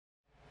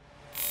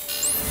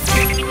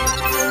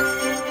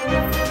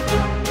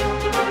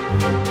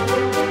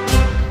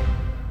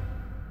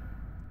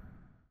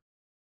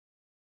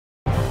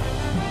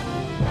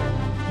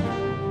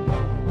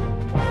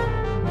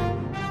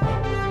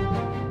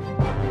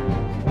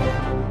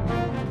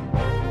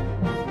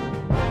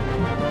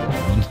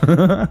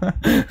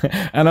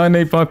And I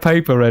need my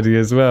paper ready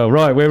as well.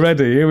 Right, we're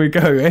ready. Here we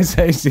go.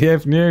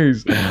 SHTF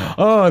News.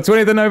 Oh,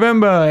 20th of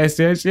November,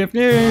 SHTF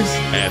News.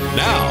 And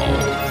now,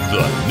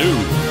 the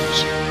news.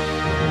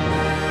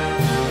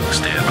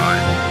 Stand by.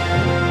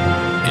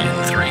 In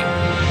 3,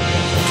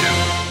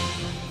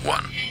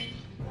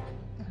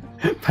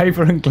 2, 1.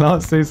 Paper and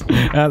glasses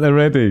at the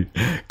ready.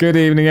 Good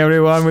evening,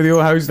 everyone, with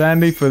your host,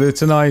 Andy, for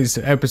tonight's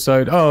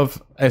episode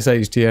of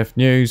SHTF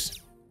News.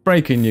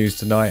 Breaking news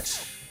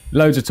tonight.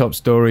 Loads of top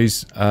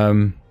stories.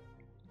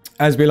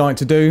 As we like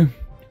to do,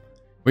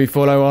 we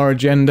follow our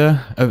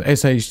agenda of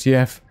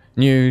SHTF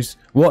News,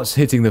 what's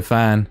hitting the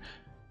fan,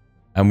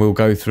 and we'll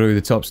go through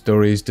the top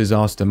stories,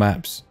 disaster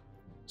maps,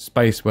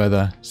 space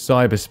weather,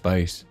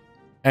 cyberspace,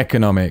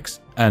 economics,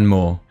 and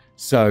more.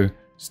 So,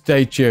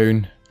 stay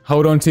tuned.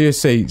 Hold on to your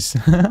seats.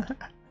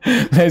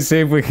 Let's see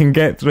if we can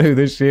get through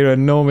the sheer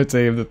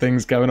enormity of the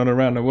things going on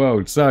around the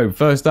world. So,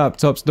 first up,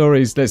 top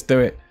stories. Let's do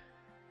it.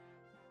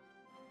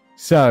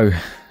 So,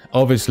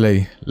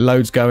 obviously,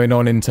 loads going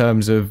on in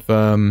terms of,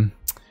 how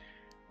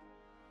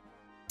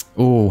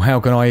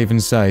can I even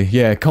say?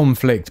 Yeah,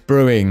 conflict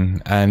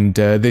brewing. And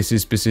this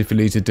is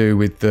specifically to do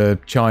with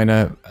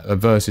China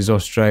versus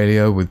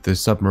Australia with the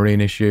submarine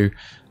issue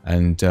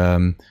and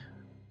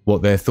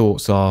what their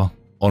thoughts are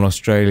on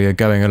Australia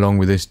going along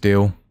with this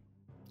deal.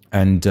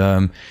 And,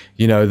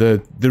 you know,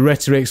 the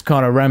rhetoric's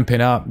kind of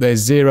ramping up. There's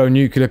zero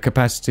nuclear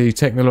capacity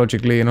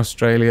technologically in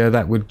Australia.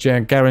 That would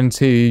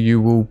guarantee you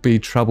will be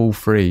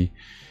trouble-free.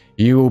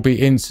 You will be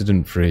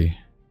incident-free,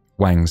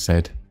 Wang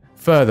said.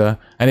 Further,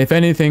 and if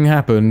anything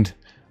happened,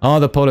 are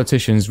the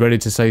politicians ready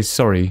to say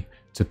sorry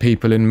to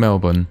people in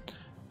Melbourne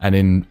and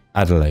in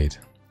Adelaide?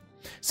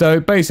 So,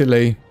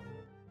 basically,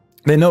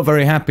 they're not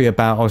very happy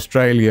about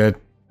Australia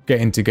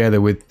getting together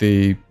with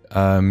the...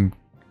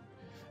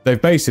 They've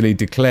basically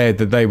declared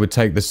that they would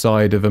take the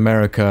side of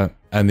America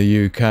and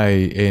the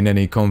UK in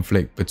any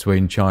conflict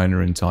between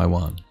China and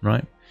Taiwan,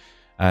 right?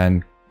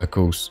 And, of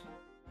course,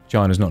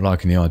 China's not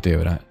liking the idea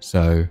of that.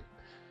 So,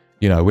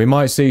 you know, we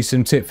might see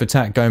some tit for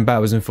tat going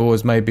backwards and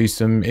forwards, maybe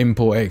some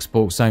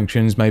import-export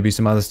sanctions, maybe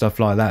some other stuff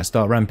like that.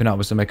 Start ramping up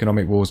with some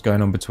economic wars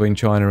going on between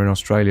China and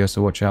Australia,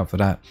 so watch out for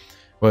that.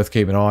 Worth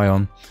keeping an eye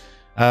on.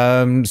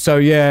 So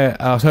yeah,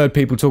 I've heard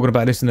people talking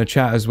about this in the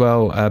chat as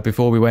well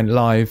before we went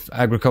live.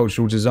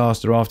 Agricultural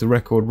disaster after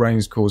record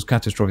rains caused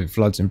catastrophic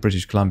floods in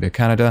British Columbia,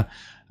 Canada.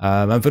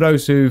 And for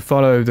those who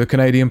follow the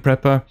Canadian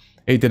prepper,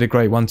 he did a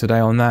great one today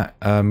on that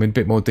in a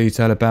bit more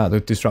detail about the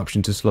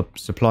disruption to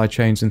supply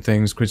chains and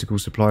things, critical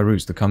supply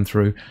routes that come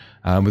through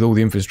with all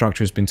the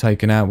infrastructure has been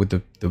taken out with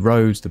the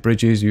roads, the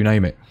bridges, you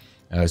name it.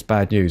 It's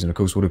bad news. And of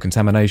course all the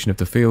contamination of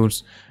the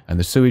fields and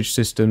the sewage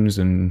systems,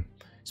 and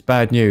it's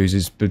bad news.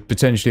 It's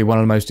potentially one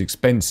of the most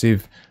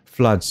expensive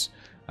floods.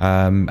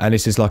 And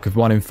this is like a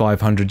 1 in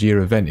 500 year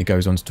event he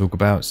goes on to talk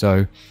about.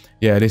 So,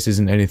 yeah, this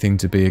isn't anything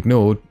to be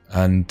ignored.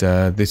 And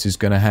this is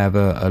going to have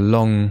a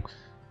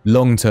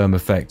long-term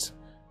effect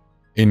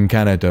in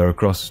Canada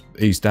across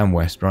east and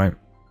west, right?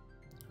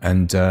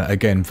 And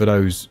again, for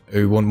those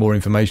who want more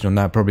information on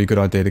that, probably a good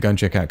idea to go and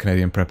check out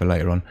Canadian Prepper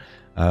later on.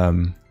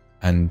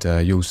 And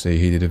you'll see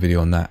he did a video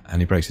on that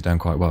and he breaks it down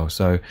quite well.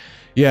 So,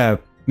 yeah,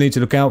 need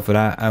to look out for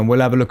that, and we'll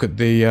have a look at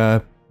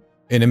the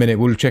in a minute.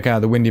 We'll check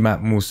out the windy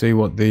map and we'll see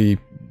what the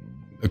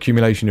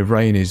accumulation of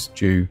rain is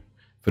due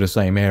for the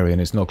same area,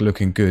 and it's not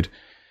looking good.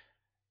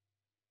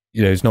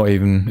 You know, it's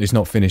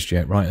not finished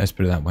yet, right? Let's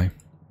put it that way.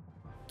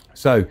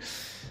 So,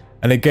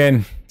 and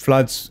again,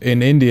 floods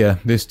in India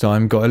this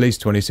time got at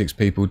least 26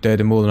 people dead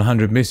and more than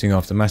 100 missing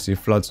after massive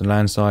floods and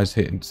landslides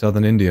hit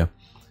southern India.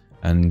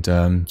 And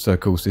so of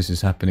course this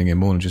is happening in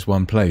more than just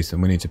one place,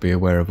 and we need to be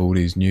aware of all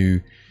these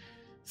new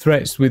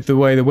threats with the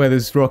way the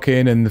weather's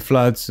rocking and the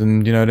floods,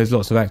 and you know, there's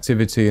lots of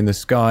activity in the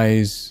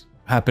skies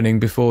happening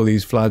before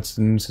these floods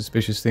and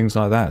suspicious things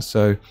like that.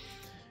 So,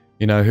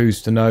 you know,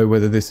 who's to know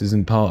whether this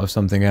isn't part of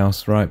something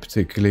else, right?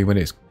 Particularly when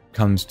it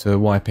comes to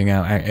wiping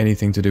out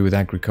anything to do with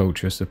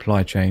agriculture,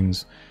 supply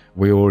chains.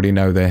 We already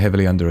know they're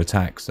heavily under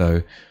attack,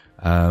 so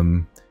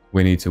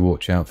we need to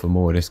watch out for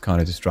more of this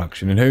kind of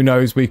destruction. And who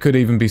knows, we could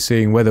even be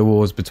seeing weather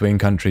wars between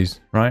countries,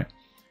 right?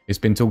 It's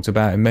been talked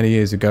about many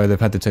years ago. They've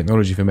had the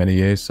technology for many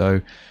years.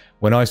 So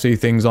when I see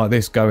things like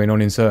this going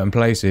on in certain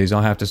places,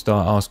 I have to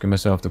start asking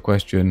myself the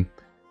question,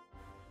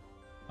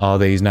 are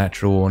these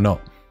natural or not?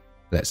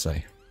 Let's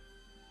say.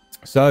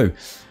 So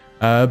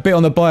a bit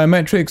on the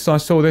biometrics. I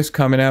saw this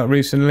coming out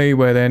recently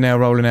where they're now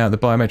rolling out the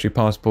biometric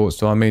passports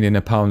to Armenia,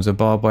 Nepal and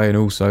Zimbabwe, and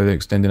also they're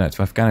extending that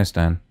to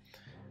Afghanistan.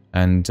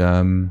 And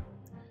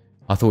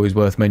I thought it was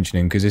worth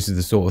mentioning because this is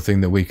the sort of thing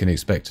that we can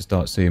expect to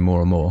start seeing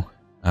more and more.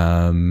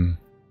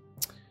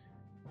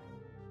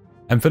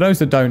 And for those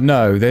that don't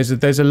know,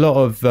 there's a lot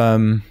of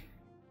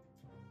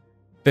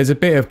there's a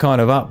bit of kind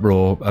of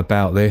uproar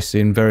about this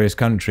in various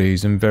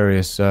countries, and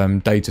various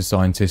data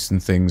scientists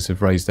and things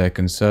have raised their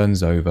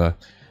concerns over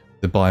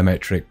the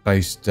biometric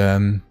based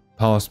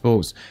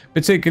passports,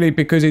 particularly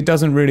because it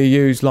doesn't really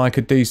use like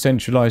a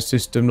decentralized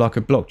system like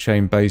a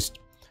blockchain based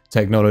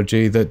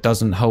technology that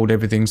doesn't hold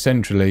everything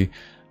centrally.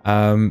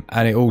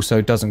 and it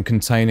also doesn't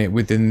contain it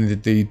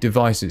within the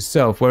device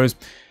itself. Whereas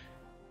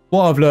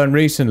what I've learned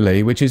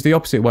recently, which is the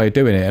opposite way of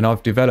doing it, and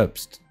I've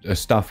developed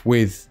stuff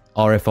with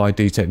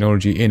RFID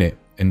technology in it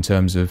in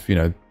terms of, you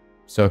know,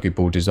 circuit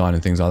board design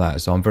and things like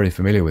that, so I'm very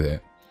familiar with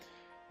it.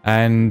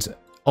 And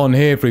on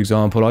here, for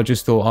example, I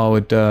just thought I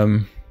would,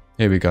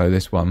 here we go,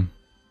 this one,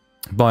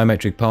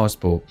 biometric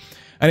passport.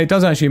 And it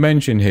does actually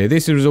mention here,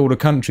 this is all the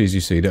countries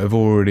you see that have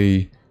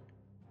already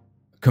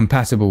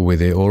compatible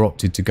with it or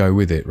opted to go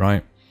with it,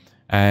 right?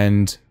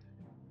 And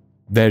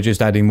they're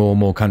just adding more and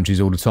more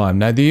countries all the time.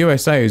 Now, the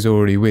USA is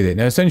already with it.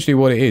 Now, essentially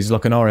what it is,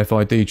 like an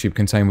RFID chip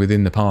contained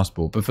within the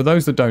passport. But for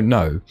those that don't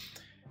know,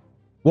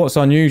 what's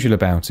unusual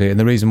about it, and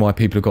the reason why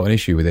people have got an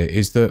issue with it,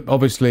 is that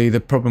obviously the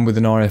problem with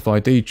an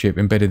RFID chip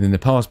embedded in the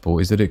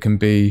passport is that it can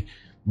be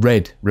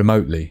read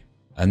remotely.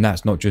 And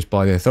that's not just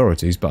by the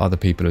authorities, but other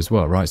people as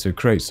well, right? So it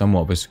creates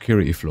somewhat of a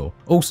security flaw.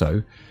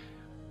 Also,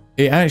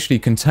 it actually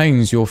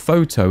contains your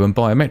photo and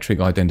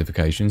biometric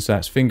identification, so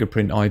that's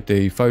fingerprint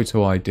ID,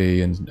 photo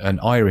ID, and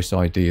iris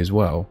ID as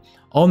well,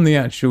 on the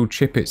actual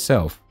chip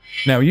itself.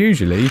 Now,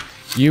 usually,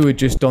 you would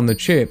just on the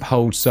chip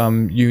hold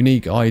some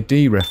unique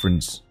ID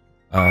reference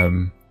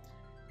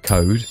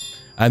code,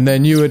 and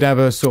then you would have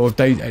a sort of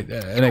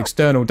an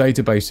external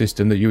database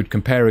system that you would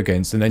compare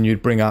against, and then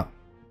you'd bring up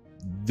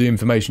the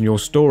information you're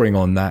storing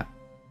on that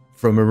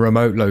from a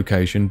remote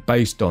location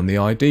based on the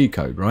ID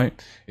code,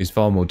 right? Is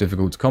far more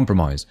difficult to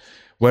compromise.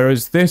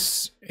 Whereas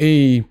this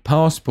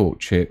e-passport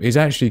chip is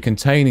actually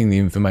containing the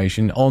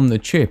information on the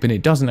chip, and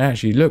it doesn't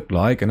actually look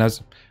like, and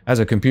as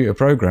a computer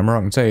programmer,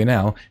 I can tell you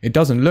now, it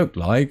doesn't look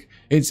like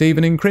it's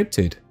even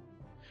encrypted.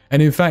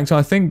 And in fact,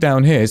 I think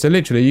down here, so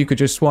literally you could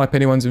just swipe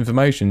anyone's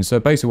information. So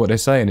basically what they're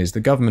saying is the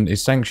government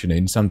is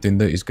sanctioning something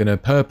that is going to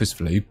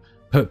purposefully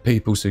put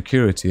people's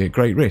security at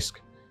great risk.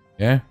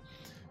 Yeah?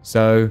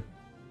 So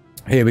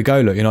here we go,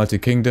 look,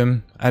 United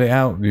Kingdom, add it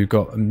out. We've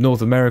got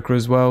North America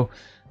as well.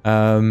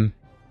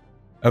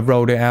 I've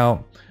rolled it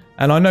out.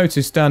 And I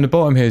noticed down the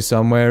bottom here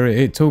somewhere,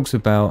 it talks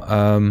about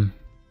how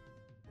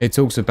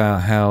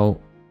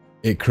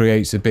it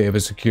creates a bit of a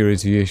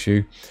security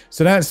issue.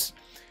 So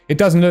it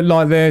doesn't look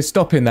like they're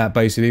stopping that,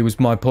 basically, was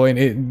my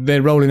point.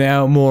 They're rolling it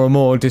out more and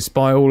more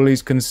despite all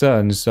these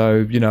concerns.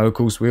 So, you know, of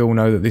course, we all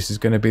know that this is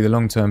going to be the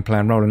long-term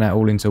plan, rolling out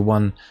all into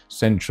one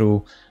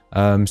central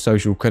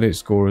social credit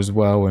score as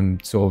well,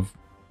 and sort of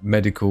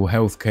medical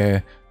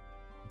healthcare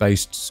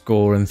based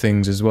score and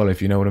things as well, if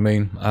you know what I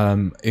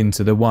mean,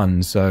 into the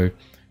one. So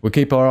we'll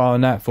keep our eye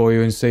on that for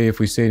you and see if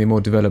we see any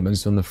more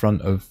developments on the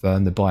front of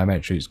the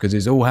biometrics, because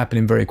it's all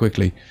happening very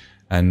quickly.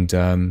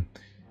 And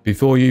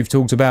before you've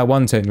talked about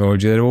one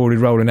technology, they're already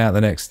rolling out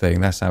the next thing.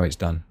 That's how it's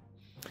done.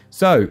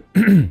 So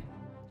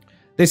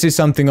this is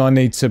something I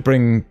need to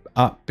bring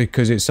up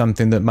because it's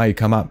something that may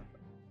come up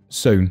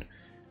soon.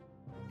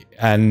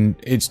 And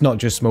it's not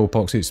just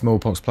smallpox, it's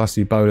smallpox plus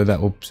Ebola that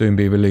will soon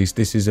be released.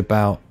 This is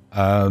about,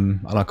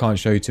 and I can't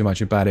show you too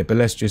much about it, but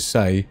let's just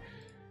say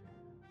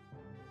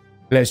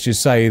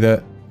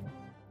that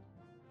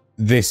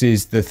this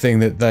is the thing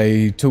that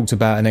they talked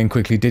about and then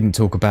quickly didn't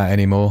talk about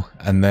anymore.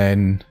 And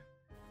then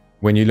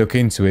when you look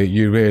into it,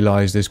 you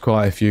realise there's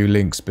quite a few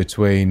links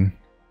between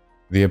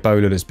the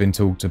Ebola that's been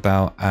talked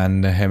about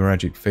and the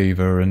hemorrhagic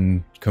fever,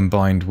 and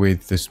combined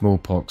with the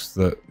smallpox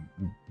that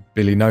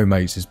Billy No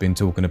Mates has been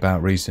talking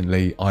about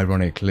recently,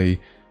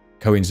 ironically,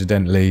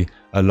 coincidentally,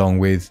 along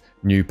with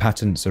new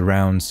patents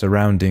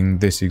surrounding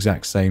this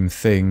exact same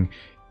thing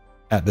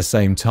at the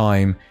same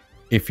time,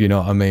 if you know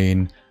what I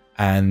mean.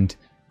 And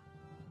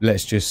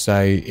let's just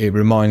say it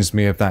reminds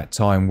me of that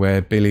time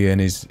where Billy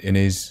and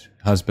his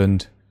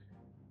husband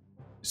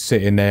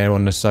sitting there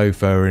on the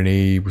sofa, and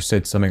he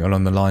said something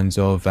along the lines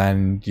of,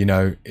 and you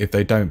know, if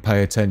they don't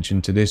pay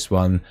attention to this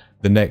one,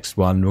 the next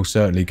one will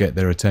certainly get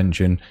their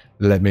attention.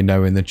 Let me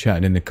know in the chat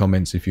and in the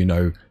comments if you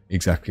know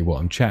exactly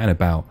what I'm chatting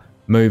about.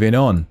 Moving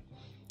on.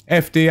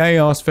 FDA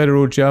asked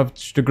federal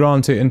judge to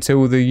grant it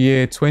until the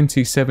year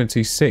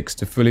 2076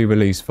 to fully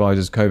release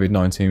Pfizer's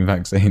COVID-19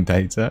 vaccine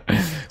data.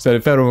 So the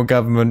federal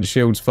government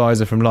shields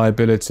Pfizer from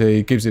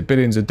liability, gives it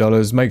billions of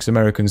dollars, makes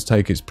Americans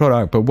take its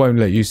product, but won't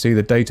let you see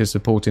the data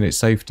supporting its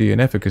safety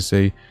and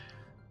efficacy.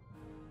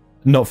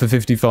 Not for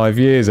 55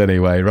 years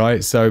anyway,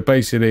 right? So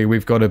basically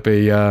we've got to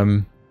be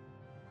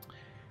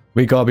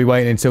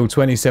waiting until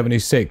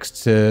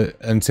 2076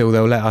 until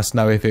they'll let us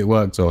know if it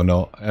works or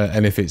not,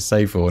 and if it's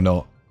safe or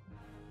not.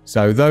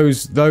 So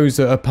those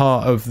that are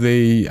part of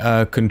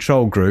the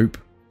control group,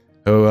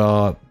 who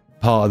are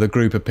part of the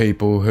group of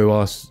people who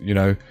are, you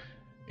know,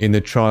 in the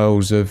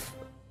trials of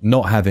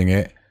not having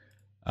it,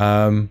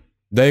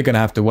 they're going to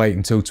have to wait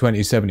until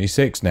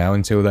 2076 now,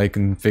 until they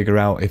can figure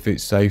out if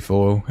it's safe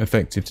or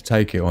effective to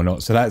take it or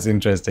not. So that's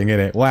interesting, isn't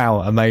it?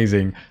 Wow,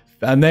 amazing.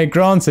 And they're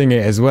granting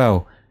it as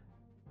well.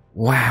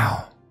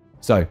 Wow.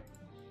 So,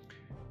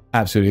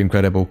 absolutely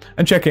incredible.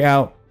 And check it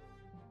out.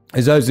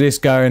 As those of this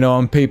going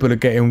on, people are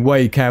getting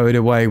way carried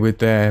away with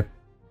their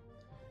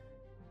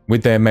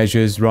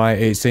measures, right?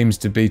 It seems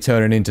to be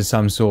turning into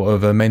some sort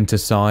of a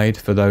menticide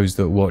for those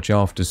that watch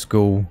after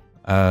school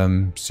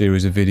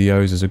series of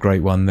videos. There's a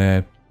great one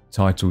there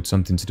titled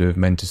something to do with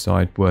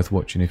menticide, worth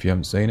watching if you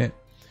haven't seen it.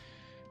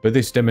 But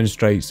this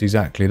demonstrates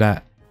exactly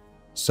that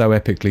so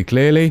epically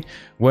clearly,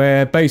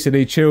 where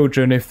basically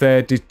children, if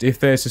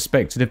they're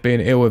suspected of being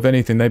ill with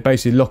anything, they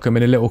basically lock them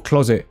in a little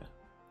closet,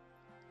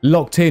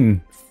 locked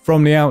in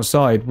from the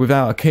outside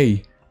without a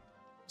key.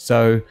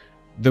 So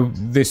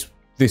this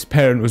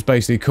parent was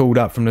basically called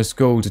up from the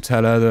school to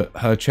tell her that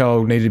her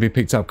child needed to be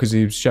picked up because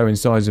he was showing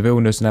signs of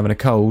illness and having a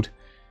cold.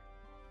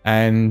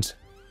 And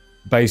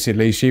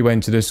basically she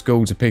went to the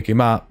school to pick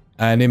him up,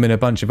 and him and a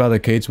bunch of other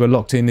kids were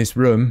locked in this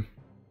room.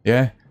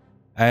 Yeah.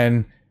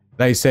 And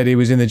they said he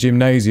was in the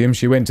gymnasium.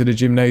 She went to the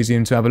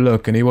gymnasium to have a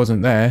look and he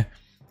wasn't there.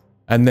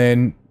 And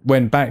then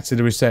went back to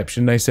the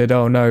reception. They said,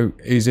 oh no,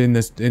 he's in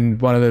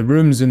one of the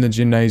rooms in the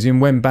gymnasium.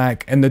 Went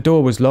back and the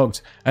door was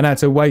locked and had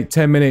to wait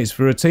 10 minutes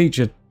for a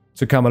teacher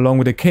to come along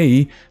with a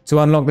key to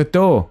unlock the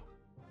door.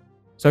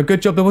 So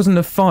good job there wasn't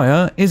a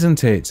fire,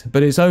 isn't it?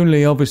 But it's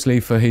only obviously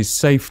for his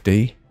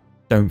safety.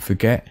 Don't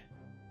forget.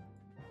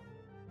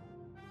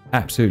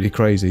 Absolutely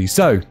crazy.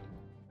 So,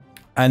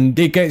 and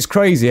it gets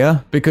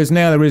crazier because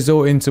now they're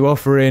resorting to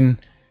offering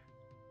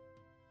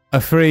a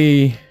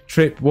free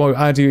trip. Well,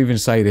 how do you even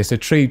say this? A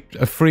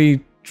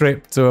free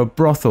trip to a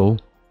brothel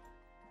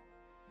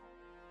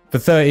for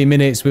 30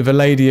 minutes with a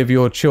lady of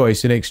your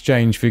choice in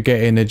exchange for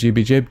getting a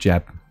jibby jib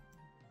jab.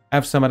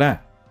 Have some of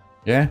that.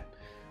 Yeah.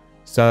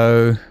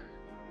 So,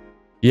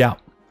 yeah.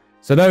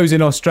 So those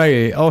in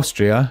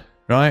Austria,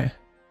 right,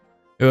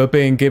 who are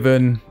being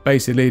given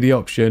basically the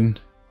option,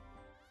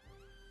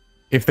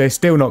 if they're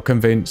still not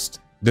convinced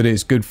that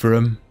it's good for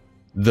them,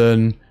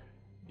 then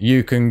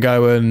you can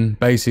go and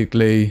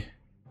basically...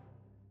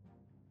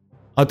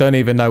 I don't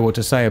even know what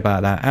to say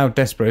about that. How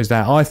desperate is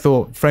that? I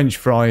thought French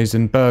fries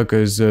and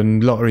burgers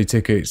and lottery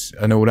tickets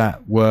and all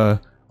that were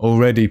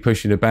already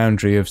pushing the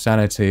boundary of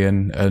sanity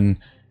and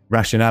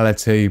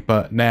rationality,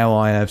 but now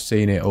I have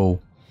seen it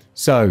all.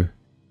 So,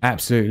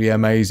 absolutely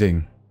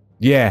amazing.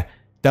 Yeah,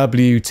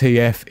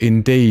 WTF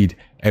indeed.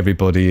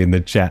 Everybody in the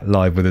chat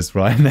live with us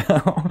right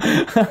now.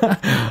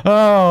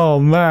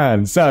 Oh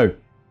man. So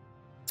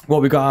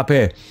what we got up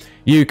here?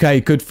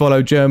 UK could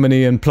follow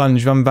Germany and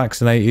plunge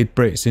unvaccinated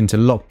Brits into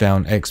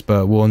lockdown,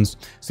 expert warns.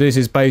 So this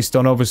is based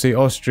on obviously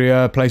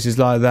Austria, places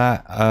like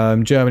that.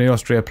 Germany and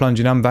Austria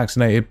plunging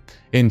unvaccinated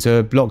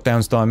into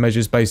lockdown style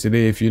measures.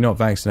 Basically, if you're not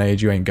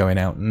vaccinated, you ain't going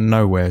out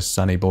nowhere,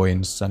 sunny boy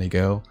and sunny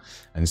girl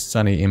and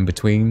sunny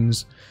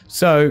in-betweens.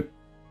 So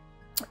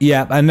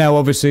yeah, and now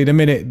obviously the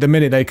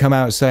minute they come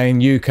out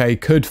saying UK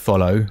could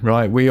follow,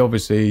 right, we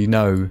obviously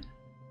know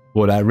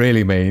what that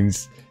really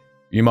means.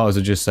 You might as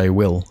well just say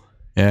will,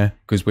 yeah,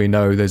 because we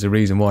know there's a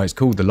reason why it's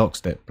called the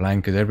lockstep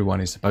plan, because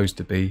everyone is supposed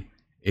to be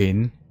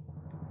in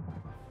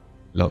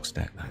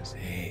lockstep. That's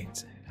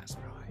it. That's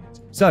right.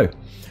 So,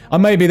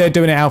 maybe they're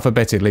doing it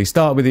alphabetically.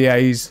 Start with the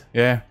A's,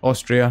 yeah,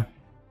 Austria,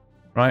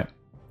 right?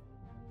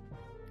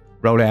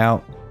 Roll it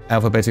out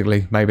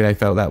alphabetically. Maybe they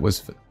felt that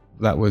was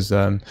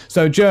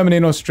so Germany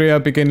and Austria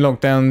begin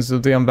lockdowns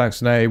of the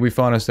unvaccinated. We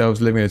find ourselves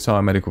living in a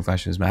time medical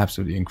fascism.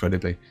 Absolutely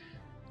incredibly.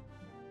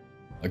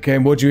 Okay,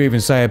 what do you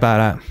even say about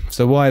that?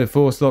 So why the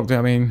forced lockdown?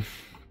 I mean,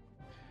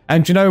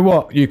 and do you know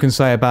what you can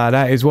say about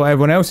that is what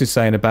everyone else is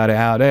saying about it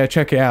out there.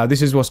 Check it out.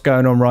 This is what's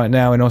going on right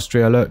now in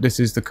Austria. Look, this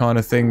is the kind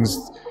of things.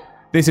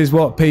 This is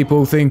what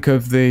people think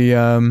of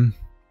the.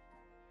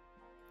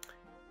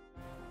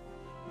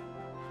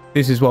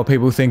 This is what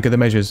people think of the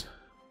measures.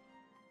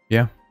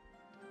 Yeah.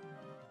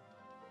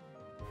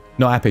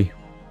 Not happy.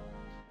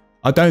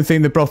 I don't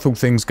think the brothel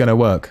thing's going to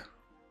work,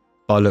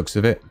 by looks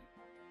of it.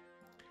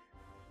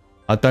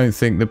 I don't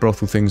think the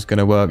brothel thing's going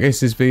to work.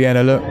 This is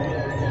Vienna, look.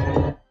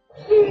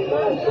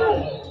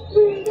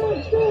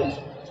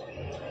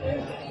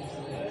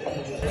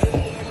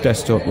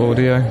 Desktop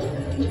audio.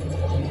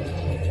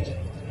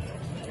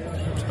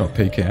 Let's not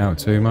peek it out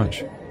too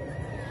much.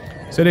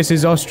 So this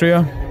is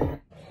Austria.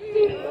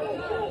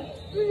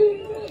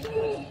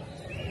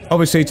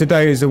 Obviously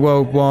today is a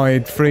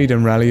worldwide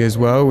freedom rally as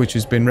well, which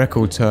has been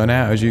record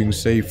turnout, as you can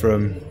see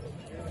from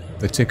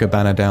the ticker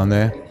banner down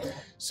there.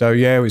 So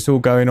yeah, it's all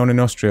going on in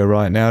Austria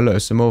right now. Look,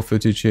 some more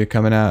footage here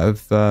coming out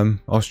of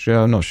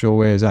Austria. I'm not sure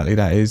where exactly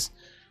that is.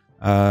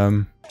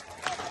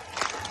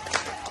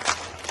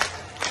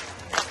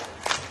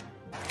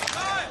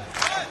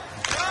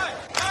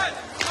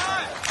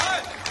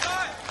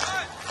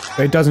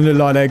 It doesn't look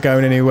like they're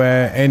going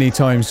anywhere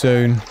anytime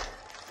soon.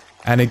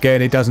 And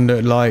again, it doesn't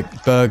look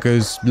like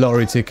burgers,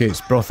 lottery tickets,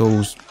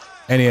 brothels,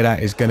 any of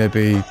that is going to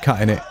be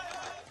cutting it.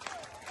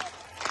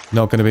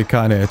 Not going to be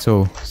cutting it at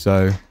all.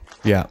 So,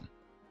 yeah.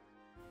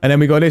 And then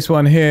we got this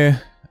one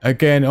here.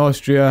 Again,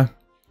 Austria.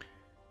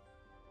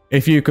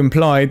 If you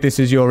complied, this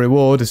is your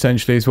reward,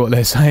 essentially, is what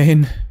they're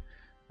saying.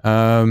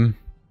 Hold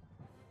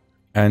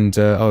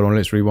on,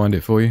 let's rewind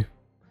it for you.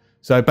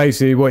 So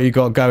basically what you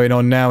got going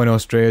on now in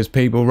Austria is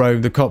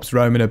the cops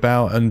roaming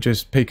about and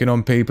just picking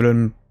on people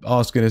and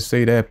asking to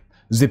see their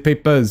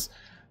zippers.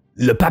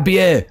 Le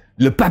papier!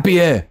 Le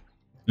papier!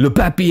 Le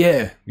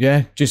papier!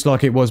 Yeah, just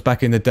like it was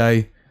back in the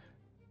day.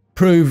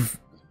 Prove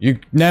you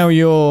now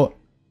you're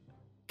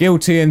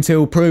guilty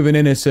until proven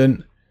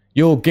innocent.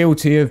 You're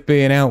guilty of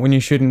being out when you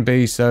shouldn't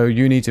be, so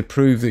you need to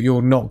prove that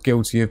you're not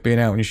guilty of being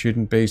out when you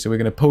shouldn't be, so we're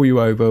going to pull you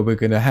over, we're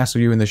going to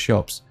hassle you in the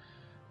shops.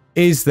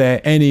 Is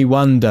there any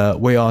wonder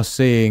we are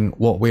seeing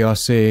what we are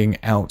seeing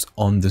out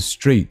on the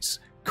streets?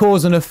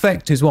 Cause and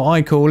effect is what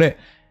I call it.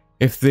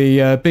 If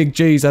the big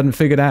G's hadn't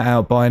figured that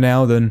out by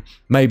now, then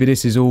maybe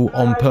this is all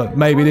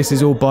maybe this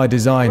is all by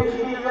design.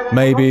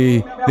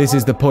 Maybe this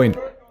is the point.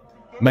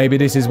 Maybe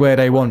this is where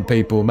they want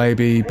people.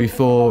 Maybe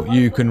before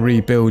you can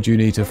rebuild, you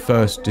need to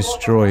first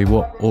destroy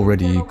what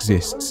already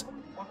exists.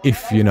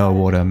 If you know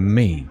what I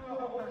mean.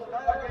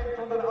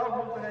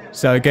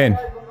 So again,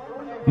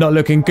 not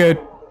looking good.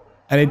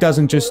 And it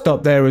doesn't just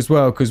stop there as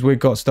well, because we've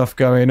got stuff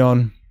going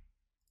on.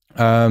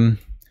 And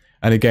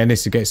again,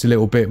 this gets a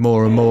little bit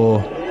more and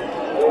more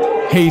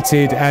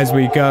heated as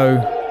we go.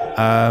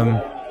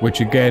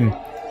 Which again,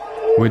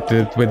 with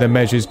the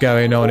measures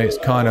going on, it's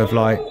kind of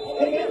like,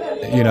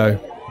 you know,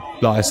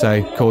 like I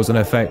say, cause and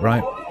effect,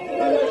 right?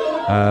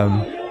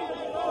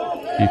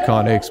 You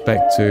can't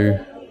expect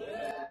to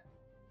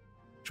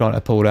try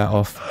to pull that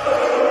off.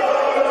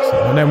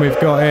 So, and then we've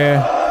got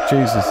here,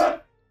 Jesus,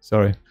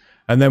 sorry.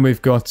 And then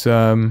we've got,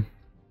 oh,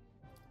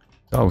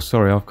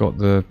 sorry, I've got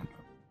the,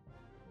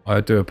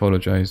 I do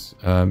apologise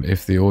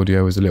if the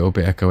audio was a little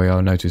bit echoey. I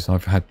noticed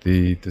I've had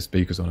the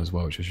speakers on as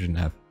well, which I shouldn't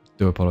have.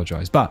 Do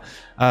apologise. But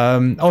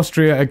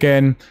Austria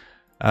again.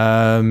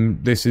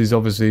 This is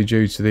obviously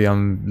due to the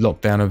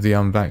lockdown of the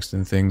unvaxxed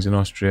and things in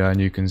Austria,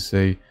 and you can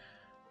see,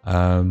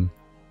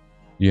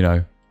 you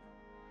know,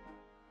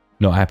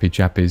 not happy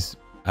chappies.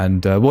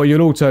 And what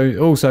you'll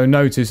also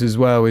notice as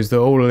well is that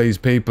all of these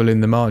people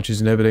in the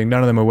marches and everything, none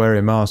of them are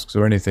wearing masks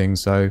or anything,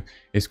 so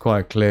it's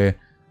quite clear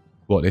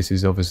what this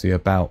is obviously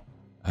about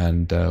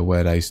and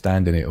where they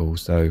stand in it all.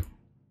 So,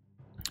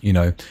 you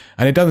know,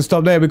 and it doesn't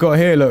stop there. We've got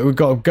here, look, we've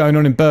got going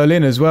on in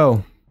Berlin as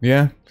well,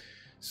 yeah.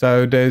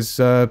 So there's,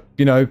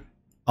 you know,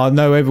 I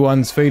know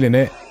everyone's feeling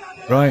it,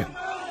 right?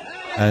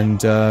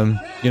 And,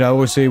 you know,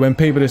 obviously when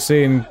people are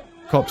seeing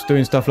cops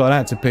doing stuff like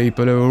that to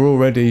people who are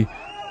already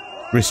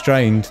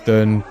restrained,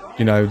 then,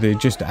 you know, it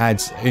just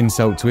adds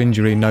insult to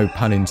injury, no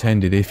pun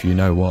intended, if you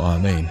know what I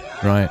mean,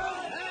 right?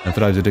 And for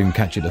those who didn't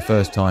catch it the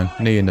first time,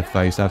 knee in the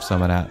face, have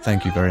some of that.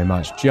 Thank you very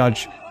much.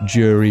 Judge,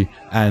 jury,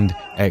 and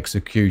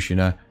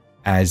executioner,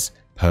 as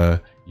per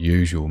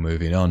usual.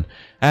 Moving on.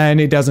 And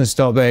it doesn't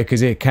stop there,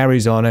 because it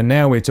carries on, and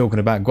now we're talking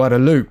about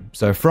Guadeloupe.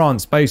 So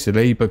France,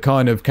 basically, but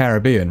kind of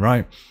Caribbean,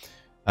 right?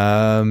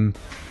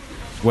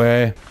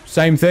 Where,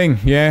 same thing,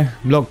 yeah?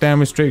 Lockdown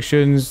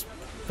restrictions,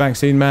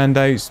 vaccine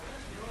mandates,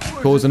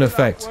 cause and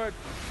effect.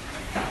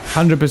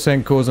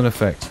 100% cause and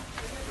effect.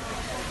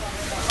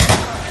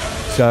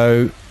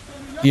 So,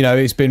 you know,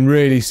 it's been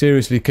really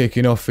seriously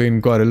kicking off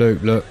in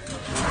Guadeloupe. Look,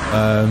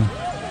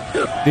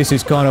 this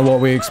is kind of what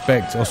we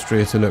expect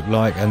Austria to look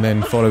like, and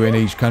then following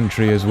each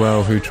country as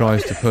well who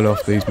tries to pull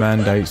off these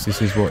mandates.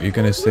 This is what you're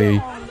going to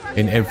see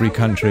in every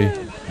country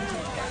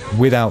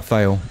without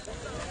fail.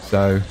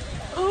 So,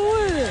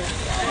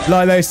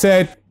 like they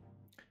said,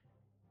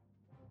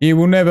 you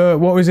will never,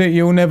 what was it?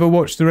 You'll never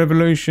watch the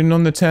revolution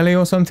on the telly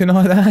or something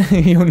like that.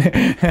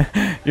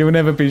 You'll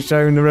never be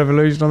shown the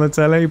revolution on the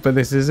telly, but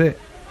this is it.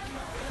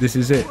 This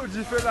is it.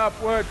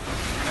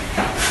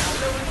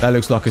 That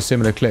looks like a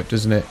similar clip,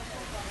 doesn't it?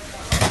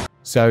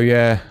 So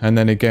yeah, and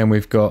then again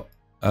we've got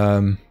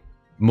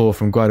more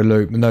from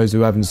Guadeloupe. And those who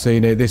haven't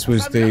seen it, this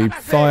was the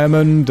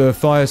firemen, the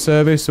fire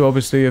service, who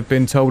obviously have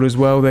been told as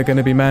well they're going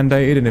to be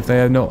mandated, and if they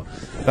are not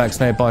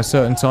vaccinated by a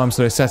certain time,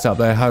 so they set up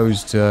their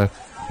hose to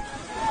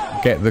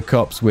get the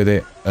cops with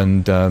it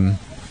and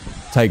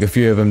take a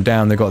few of them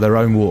down. They've got their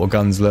own water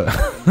guns, look.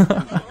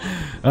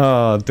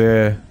 Oh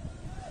dear.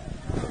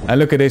 And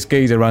look at this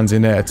geezer runs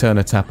in there to turn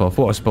a tap off.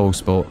 What a spoil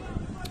sport.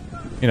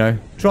 You know,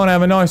 trying to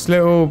have a nice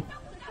little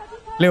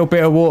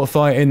bit of water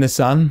fight in the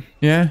sun,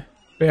 yeah?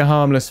 Bit of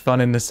harmless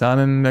fun in the sun,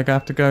 and they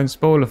have to go and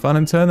spoil the fun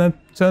and turn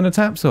the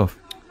taps off.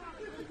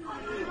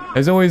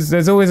 There's always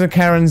a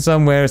Karen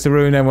somewhere to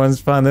ruin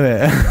everyone's fun,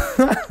 isn't it?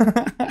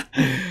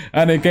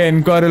 And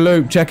again,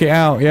 Guadeloupe, check it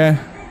out, yeah?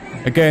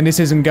 Again, this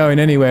isn't going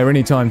anywhere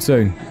anytime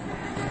soon.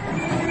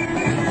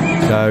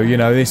 So, you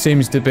know, this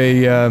seems to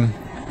be,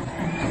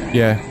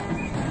 yeah,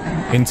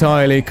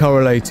 entirely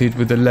correlated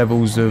with the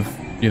levels of,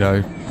 you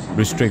know,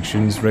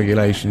 restrictions,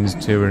 regulations,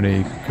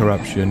 tyranny,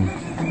 corruption.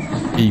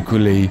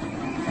 Equally,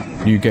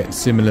 you get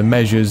similar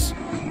measures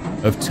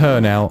of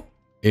turnout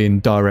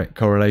in direct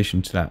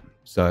correlation to that.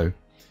 So,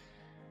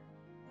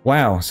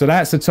 wow. So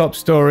that's the top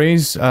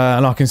stories,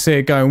 and I can see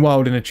it going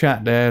wild in the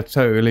chat there.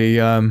 Totally,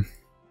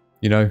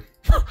 you know,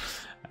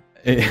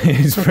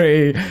 it's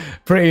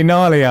pretty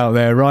gnarly out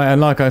there, right? And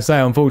like I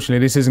say,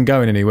 unfortunately, this isn't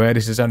going anywhere.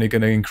 This is only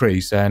going to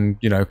increase. And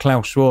you know,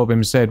 Klaus Schwab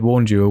himself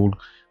warned you all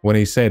when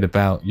he said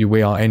about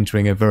we are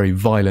entering a very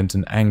violent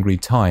and angry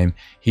time.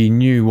 He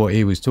knew what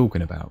he was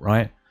talking about,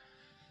 right?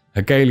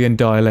 Hegelian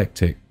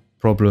dialectic: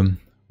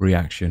 problem,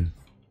 reaction,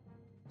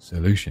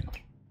 solution.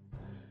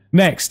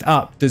 Next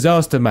up,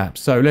 disaster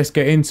maps. So let's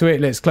get into it.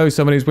 Let's close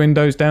some of these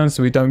windows down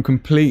so we don't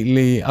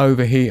completely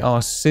overheat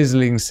our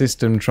sizzling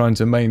system trying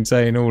to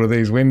maintain all of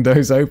these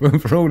windows open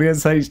for all the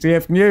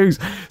SHTF news.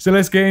 So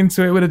let's get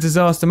into it with a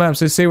disaster map.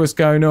 So see what's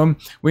going on.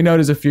 We know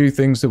there's a few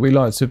things that we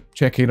like to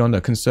check in on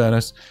that concern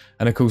us.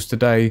 And of course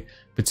today,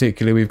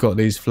 particularly, we've got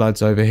these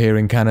floods over here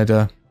in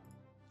Canada,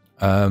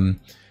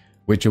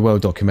 which are well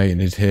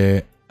documented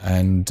here.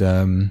 And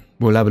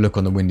we'll have a look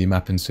on the windy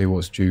map and see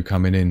what's due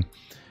coming in.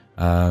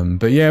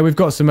 But yeah, we've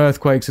got some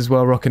earthquakes as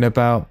well rocking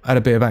about. Had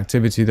a bit of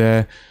activity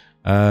there.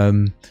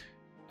 And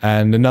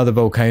another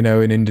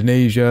volcano in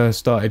Indonesia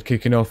started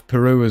kicking off.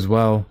 Peru as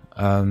well.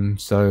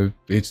 So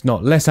it's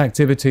not less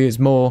activity, it's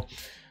more.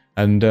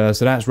 And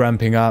so that's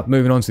ramping up.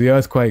 Moving on to the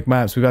earthquake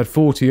maps. We've had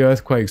 40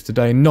 earthquakes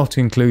today, not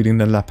including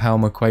the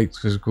LaPalma quakes,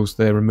 because of course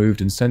they're removed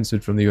and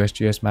censored from the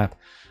USGS map.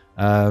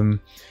 And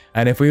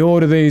if we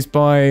order these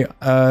by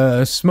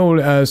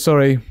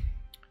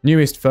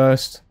newest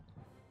first.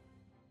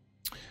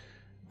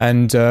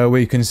 And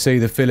we can see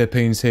the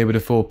Philippines here with a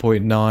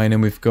 4.9,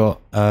 and we've got,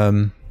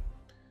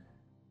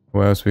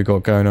 what else we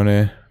got going on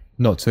here?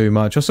 Not too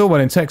much. I saw one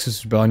in Texas,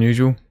 was a bit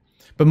unusual.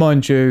 But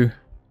mind you,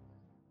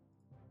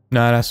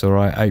 no, that's all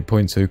right,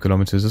 8.2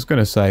 kilometers. I was going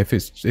to say, if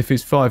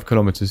it's 5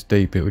 kilometers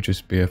deep, it would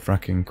just be a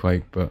fracking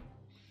quake, but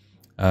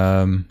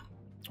 5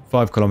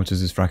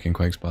 kilometers is fracking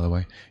quakes, by the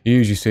way. You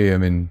usually see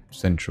them in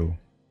Central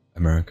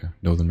America,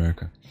 North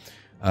America.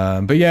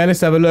 But yeah,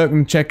 let's have a look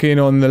and check in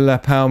on the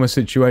LaPalma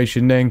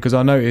situation then, because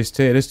I noticed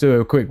here, let's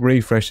do a quick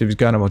refresh if it's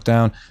going up or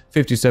down.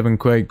 57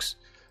 quakes.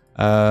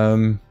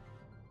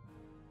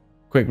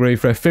 Quick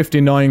refresh,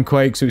 59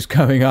 quakes, it was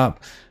going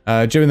up.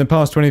 During the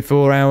past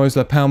 24 hours,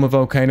 LaPalma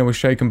volcano was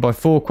shaken by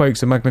 4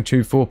 quakes of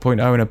magnitude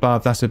 4.0 and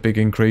above. That's a big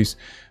increase.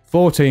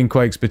 14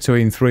 quakes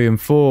between 3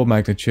 and 4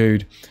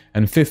 magnitude,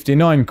 and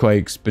 59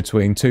 quakes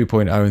between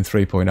 2.0 and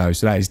 3.0.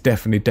 So that is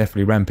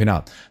definitely ramping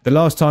up. The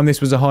last time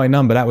this was a high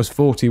number, that was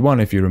 41,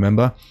 if you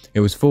remember.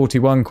 It was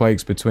 41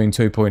 quakes between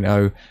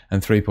 2.0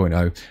 and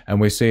 3.0, and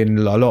we're seeing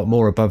a lot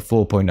more above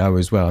 4.0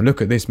 as well. And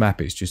look at this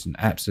map, it's just an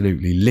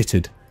absolutely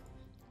littered.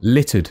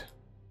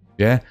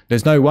 Yeah,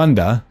 there's no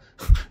wonder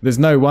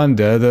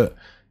that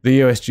the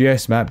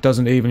USGS map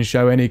doesn't even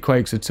show any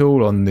quakes at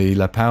all on the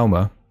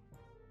LaPalma,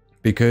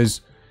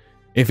 because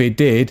if it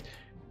did,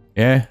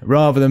 yeah,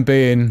 rather than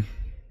being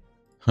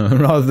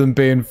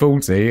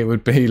 40, it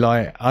would be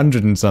like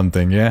 100 and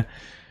something, yeah.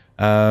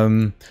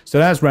 So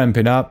that's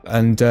ramping up,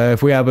 and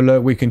if we have a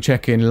look, we can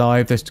check in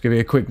live. Let's give it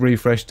a quick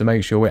refresh to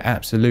make sure we're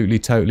absolutely,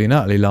 totally and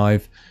utterly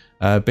live,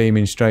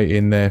 beaming straight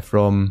in there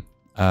from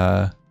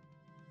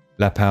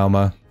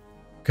LaPalma,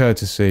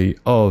 courtesy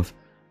of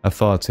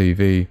Afar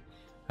TV,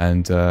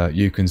 and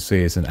you can see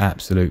it's an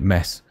absolute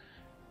mess,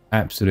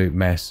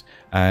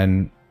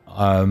 and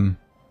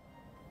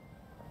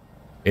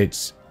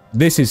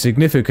this is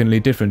significantly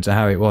different to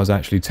how it was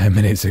actually 10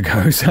 minutes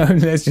ago. So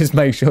let's just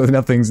make sure that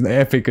nothing's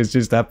epic has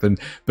just happened.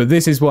 But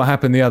this is what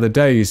happened the other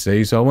day, you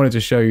see. So I wanted to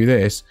show you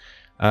this.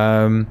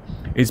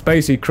 It's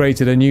basically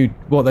created a new,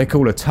 what they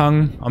call a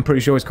tongue. I'm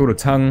pretty sure it's called a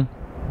tongue.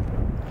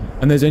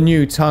 And there's a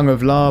new tongue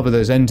of lava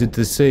that's entered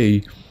the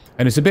sea.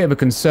 And it's a bit of a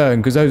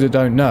concern, because those that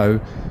don't know,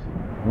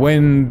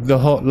 when the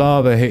hot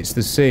lava hits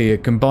the sea,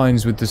 it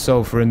combines with the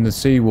sulfur in the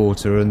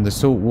seawater and the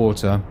salt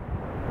water,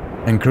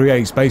 and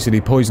creates basically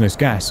poisonous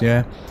gas,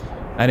 yeah?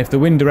 And if the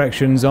wind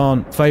directions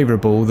aren't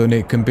favourable, then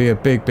it can be a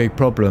big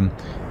problem.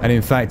 And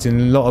in fact, in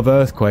a lot of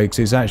earthquakes,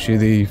 it's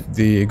actually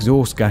the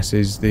exhaust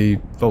gases, the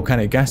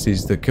volcanic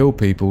gases that kill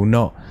people,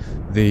 not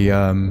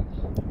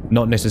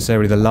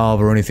necessarily the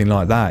lava or anything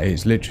like that.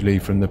 It's literally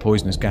from the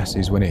poisonous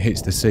gases when it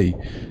hits the sea.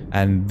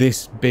 And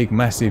this big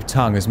massive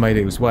tongue has made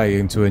its way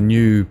into a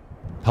new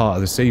part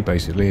of the sea,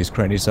 basically. It's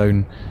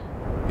creating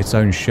its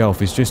own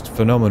shelf. It's just a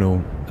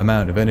phenomenal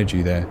amount of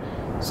energy there.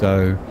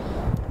 So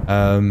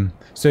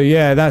so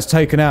yeah, that's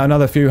taken out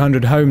another few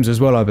hundred homes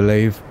as well, I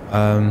believe.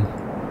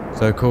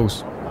 So of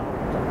course,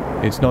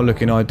 it's not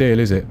looking ideal,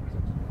 is it?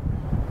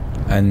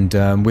 And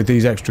with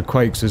these extra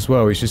quakes as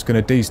well, it's just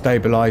going to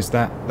destabilise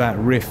that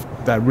rift,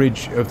 that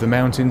ridge of the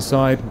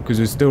mountainside, because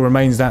there still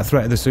remains that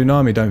threat of the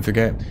tsunami, don't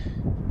forget.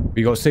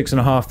 We got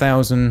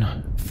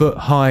 6,500 foot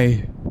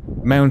high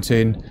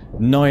mountain,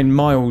 9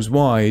 miles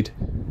wide.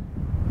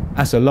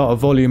 That's a lot of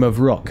volume of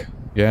rock,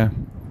 yeah,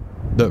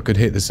 that could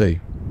hit the sea.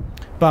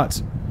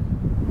 But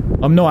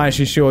I'm not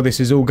actually sure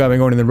this is all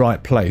going on in the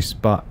right place,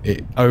 but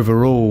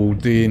overall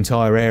the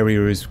entire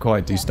area is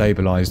quite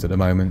destabilised at the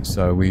moment,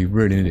 so we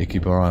really need to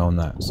keep our eye on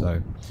that.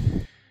 So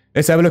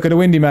let's have a look at the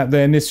windy map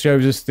then. This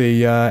shows us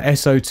the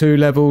SO2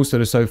 levels, so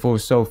the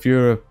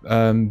sulfur.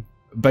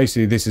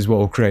 Basically this is what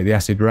will create the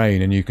acid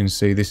rain, and you can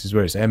see this is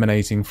where it's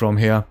emanating from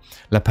here,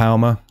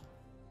 LaPalma,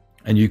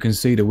 and you can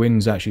see the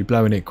winds actually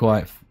blowing it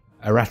quite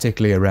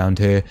erratically around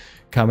here,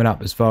 coming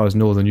up as far as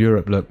Northern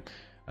Europe. Look.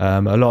 A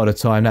lot of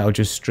the time that will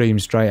just stream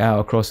straight out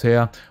across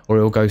here, or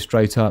it'll go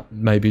straight up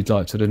maybe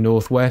like to the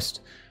northwest.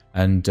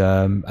 and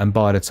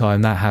by the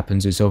time that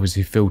happens, it's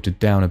obviously filtered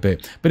down a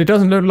bit. But it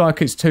doesn't look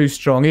like it's too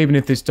strong, even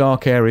if this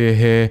dark area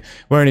here,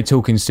 we're only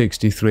talking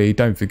 63.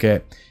 Don't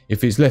forget,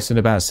 if it's less than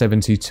about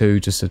 72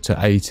 to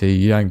 80,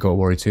 you ain't got to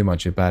worry too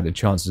much about it. The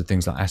chances of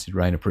things like acid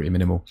rain are pretty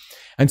minimal.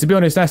 And to be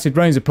honest, acid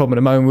rain's a problem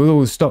at the moment with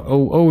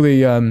all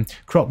the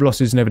crop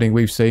losses and everything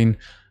we've seen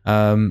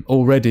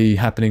already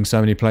happening so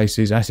many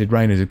places. Acid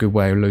rain is a good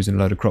way of losing a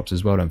load of crops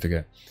as well, don't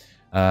forget.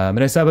 And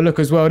let's have a look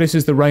as well. This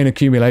is the rain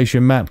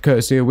accumulation map,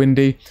 courtesy of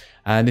Windy.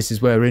 And this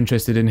is where we're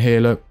interested in here,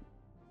 look.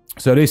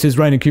 So this is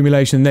rain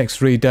accumulation the next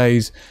 3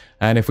 days.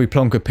 And if we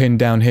plonk a pin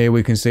down here,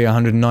 we can see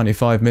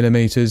 195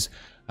 millimeters,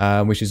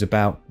 which is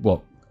about,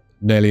 what,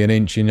 nearly an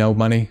inch in old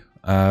money.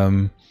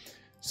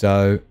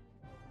 So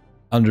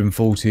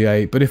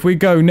 148. But if we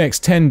go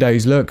next 10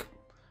 days, look.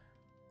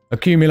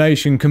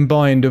 Accumulation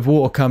combined of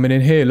water coming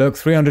in here, look.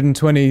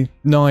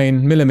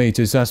 329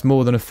 millimeters. That's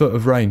more than a foot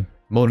of rain.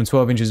 More than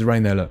 12 inches of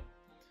rain there, look.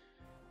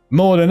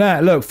 More than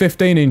that, look,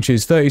 15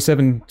 inches,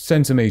 37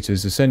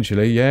 centimeters,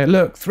 essentially, yeah.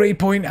 Look,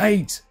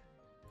 3.8.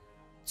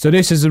 So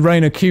this is the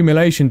rain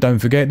accumulation, don't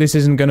forget. This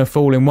isn't going to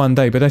fall in one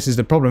day, but this is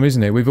the problem,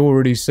 isn't it? We've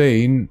already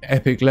seen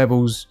epic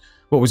levels,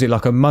 what was it,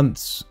 like a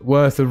month's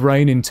worth of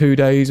rain in 2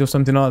 days or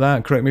something like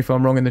that? Correct me if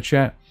I'm wrong in the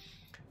chat.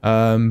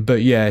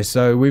 But yeah,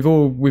 so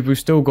we've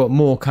still got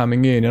more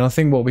coming in, and I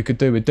think what we could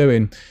do with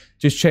doing,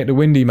 just check the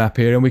Windy map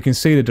here and we can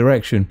see the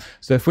direction.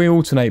 So if we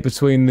alternate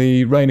between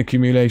the rain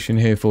accumulation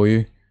here for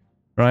you,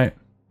 right,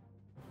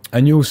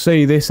 and you'll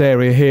see this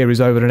area here is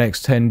over the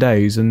next 10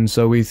 days, and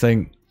so we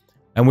think,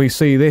 and we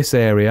see this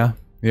area,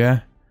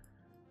 yeah,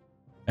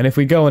 and if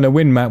we go on a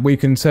wind map, we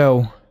can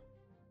tell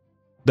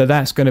that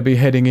that's going to be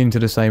heading into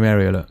the same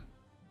area, look,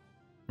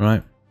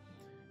 right,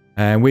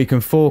 and we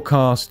can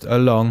forecast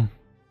along,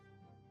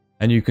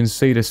 and you can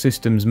see the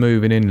systems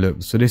moving in,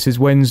 look. So this is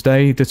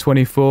Wednesday the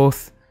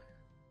 24th,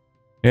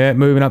 yeah,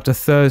 moving up to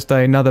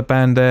Thursday, another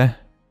band there,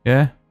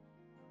 yeah.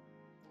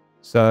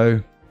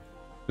 So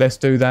let's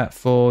do that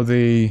for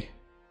the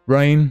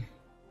rain.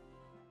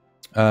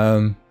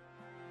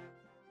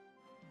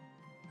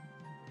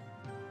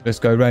 Let's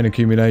go rain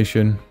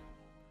accumulation.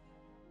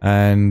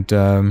 And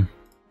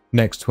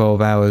next 12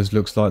 hours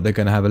looks like they're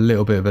going to have a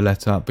little bit of a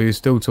let up, but you're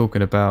still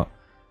talking about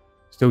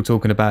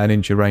an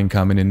inch of rain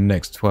coming in the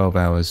next 12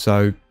 hours.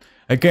 So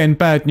again,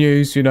 bad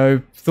news, you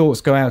know, thoughts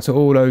go out to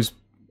all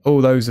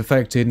those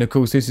affected. And of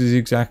course, this is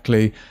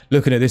exactly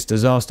looking at this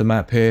disaster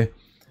map here.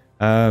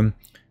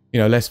 You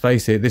know, let's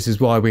face it, this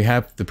is why we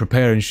have the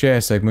prepare and share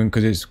segment,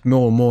 because it's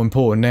more and more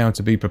important now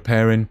to be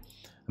preparing,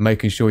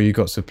 making sure you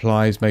got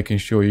supplies, making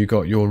sure you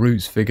got your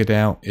routes figured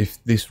out.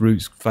 If this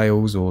route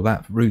fails or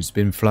that route's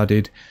been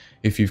flooded,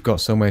 if you've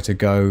got somewhere to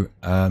go,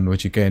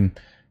 which again,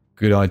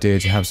 good idea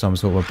to have some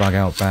sort of a bug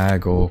out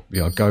bag or, you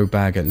know, go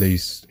bag at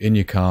least in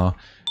your car.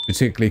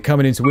 Particularly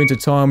coming into winter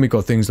time, we've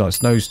got things like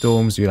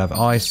snowstorms, you'll have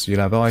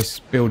ice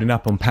building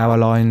up on power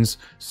lines,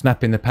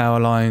 snapping the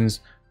power lines,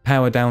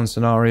 power down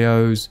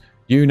scenarios,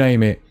 you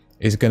name it,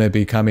 is going to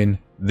be coming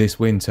this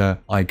winter,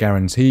 I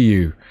guarantee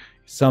you,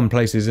 some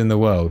places in the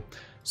world.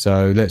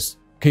 So let's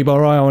keep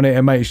our eye on it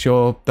and make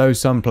sure those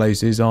some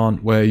places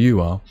aren't where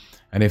you are.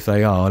 And if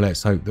they are,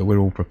 let's hope that we're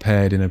all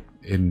prepared in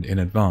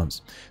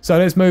advance. So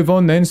let's move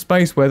on then,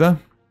 space weather,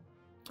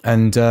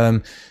 and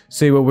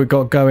see what we've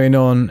got going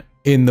on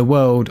in the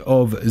world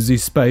of the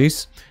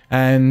space.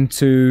 And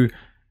to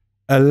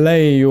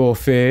allay your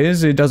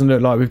fears, it doesn't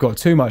look like we've got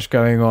too much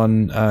going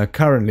on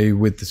currently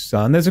with the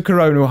sun. There's a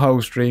coronal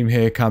hole stream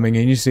here coming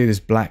in. You see this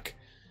black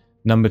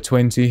number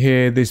 20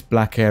 here. This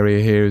black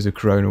area here is a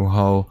coronal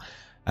hole,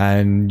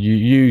 and you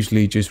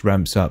usually just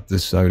ramps up the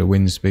solar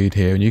wind speed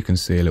here, and you can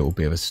see a little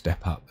bit of a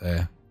step up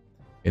there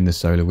in the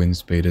solar wind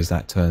speed as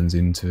that turns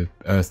into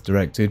Earth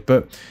directed,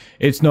 but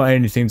it's not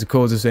anything to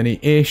cause us any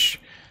ish.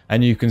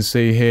 And you can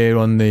see here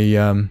on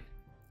the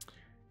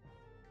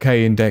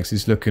K index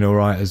is looking all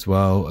right as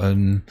well.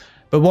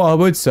 But what I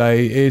would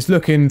say is,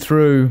 looking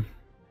through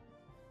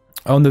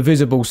on the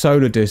visible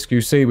solar disk, you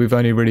see we've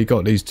only really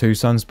got these two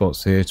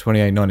sunspots here,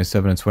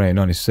 2897 and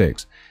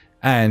 2896.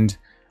 And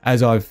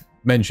as I've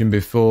mentioned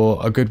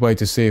before, a good way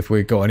to see if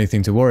we've got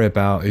anything to worry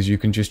about is you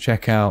can just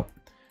check out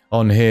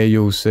on here.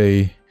 You'll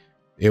see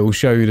it will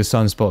show you the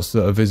sunspots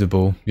that are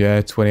visible.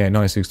 Yeah, 28,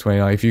 96,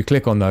 29. If you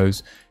click on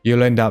those,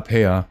 you'll end up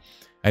here.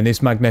 And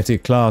this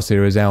magnetic class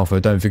here is alpha.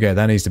 Don't forget,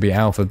 that needs to be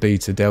alpha,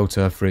 beta,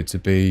 delta for it to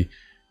be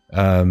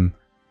the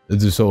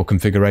sort of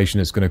configuration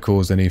that's going to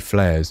cause any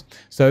flares.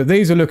 So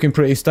these are looking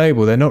pretty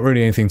stable. They're not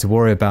really anything to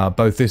worry about.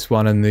 Both this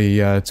one and the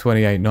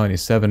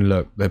 2897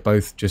 look, they're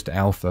both just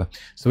alpha.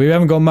 So we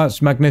haven't got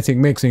much magnetic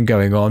mixing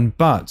going on,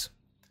 but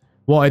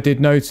what I did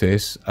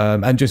notice,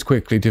 and just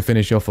quickly to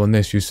finish off on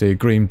this, you see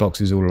green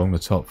boxes all along the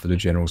top for the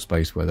general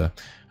space weather.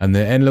 And the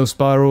Enlil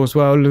spiral as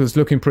well is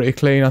looking pretty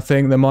clean, I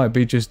think. There might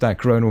be just that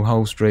coronal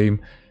hole stream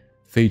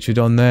featured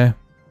on there,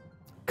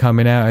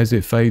 coming out as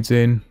it fades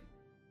in.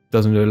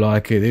 Doesn't look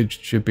like it. It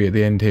should be at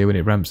the end here when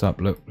it ramps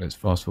up. Look, let's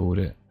fast forward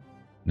it.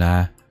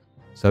 Nah.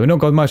 So we've not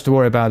got much to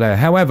worry about there.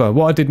 However,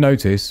 what I did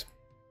notice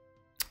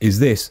is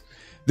this.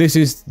 this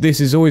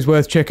is always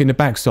worth checking the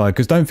backside,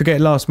 because don't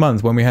forget last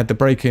month when we had the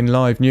breaking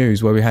live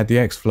news where we had the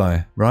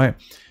X-Flyer, right?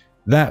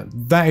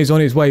 That is on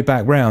its way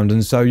back round,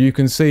 and so you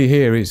can see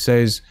here it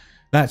says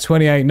that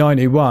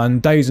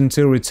 28.91 days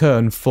until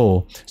return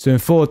 4. So in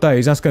 4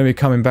 days that's going to be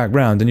coming back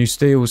round, and you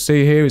still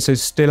see here it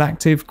says still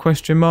active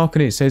question mark,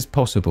 and it says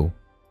possible,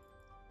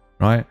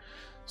 right?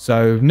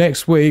 So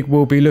next week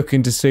we'll be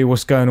looking to see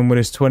what's going on with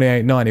this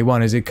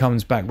 28.91 as it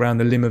comes back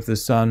round the limb of the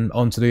sun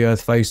onto the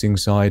earth facing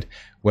side,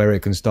 where it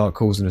can start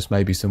causing us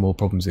maybe some more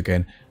problems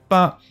again.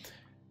 But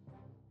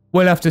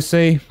we'll have to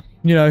see.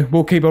 You know,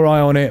 we'll keep our eye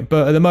on it,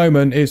 but at the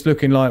moment it's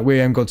looking like we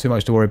haven't got too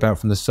much to worry about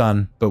from the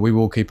sun, but we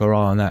will keep our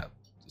eye on that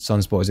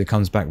sunspot as it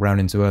comes back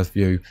round into Earth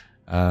view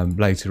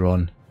later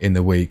on in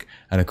the week.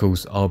 And of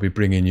course I'll be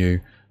bringing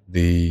you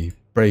the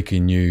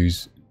breaking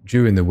news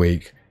during the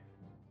week,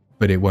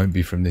 but it won't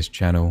be from this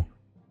channel.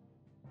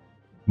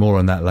 More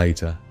on that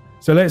later.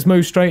 So let's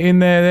move straight in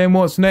there then.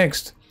 What's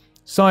next?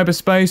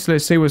 Cyberspace.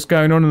 Let's see what's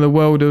going on in the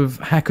world of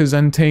hackers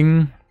and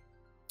ting.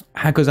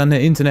 Hackers and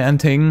the internet and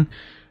ting.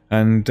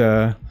 And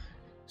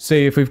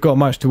see if we've got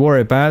much to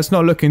worry about. It's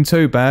not looking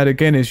too bad.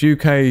 Again, it's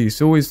UK.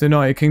 It's always the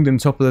United Kingdom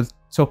top of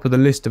the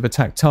list of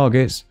attack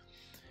targets,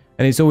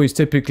 and it's always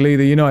typically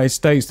the United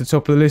States the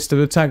top of the list of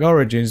attack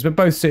origins. But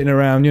both sitting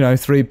around, you know,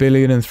 3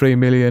 billion and 3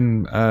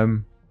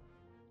 million,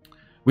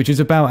 which is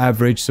about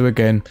average. So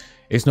again,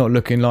 it's not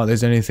looking like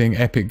there's anything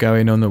epic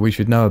going on that we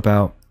should know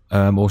about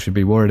or should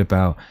be worried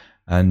about.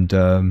 And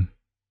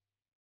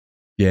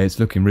yeah, it's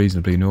looking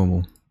reasonably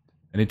normal.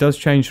 And it does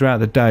change throughout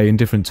the day in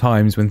different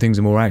times when things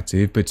are more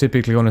active, but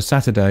typically on a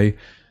Saturday,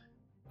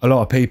 a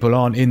lot of people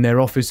aren't in their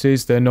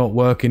offices, they're not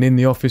working in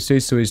the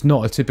offices, so it's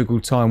not a typical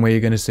time where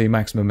you're going to see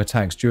maximum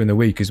attacks. During the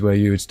week is where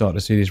you would start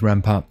to see this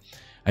ramp up.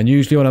 And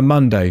usually on a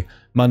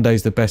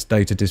Monday's the best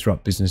day to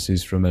disrupt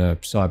businesses from a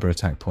cyber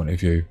attack point of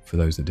view, for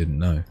those that didn't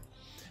know.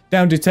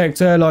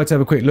 Downdetector, I'd like to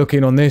have a quick look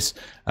in on this.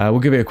 We'll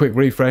give it a quick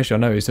refresh. I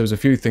noticed there was a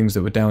few things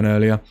that were down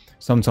earlier.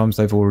 Sometimes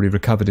they've already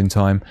recovered in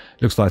time.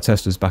 Looks like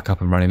Tesla's back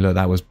up and running. Look,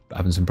 that was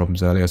having some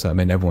problems earlier, so that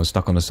meant everyone's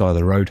stuck on the side of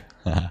the road.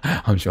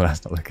 I'm sure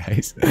that's not the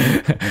case.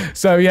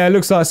 So yeah, it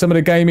looks like some of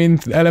the gaming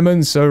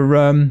elements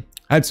are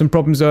had some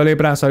problems earlier,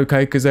 but that's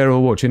okay because they're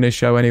all watching this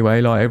show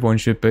anyway, like everyone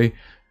should be.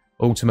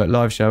 Ultimate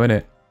live show,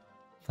 innit?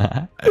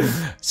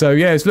 So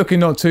yeah, it's looking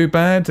not too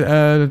bad.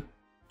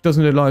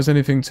 Doesn't look like there's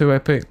anything too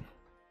epic.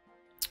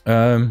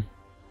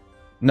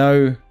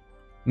 No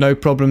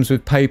problems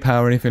with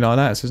PayPal or anything like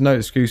that, so there's no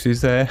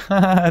excuses there.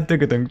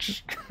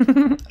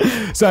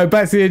 So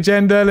back to the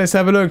agenda. Let's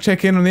have a look,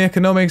 check in on the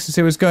economics and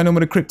see what's going on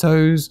with the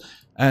cryptos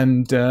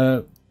and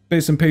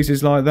bits and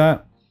pieces like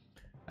that.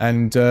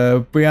 And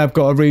we have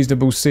got a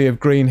reasonable sea of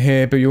green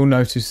here, but you'll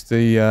notice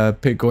the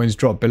Bitcoin's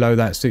dropped below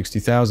that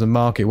 60,000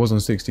 mark. It was on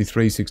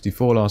 63,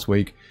 64 last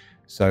week,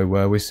 so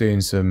we're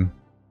seeing some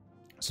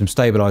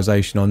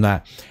stabilization on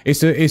that.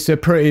 It's a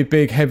pretty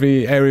big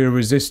heavy area of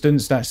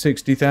resistance, that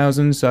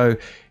 60,000, so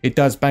it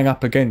does bang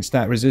up against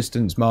that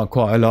resistance mark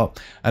quite a lot.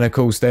 And of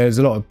course there's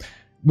a lot of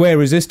where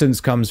resistance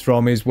comes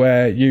from is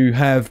where you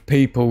have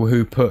people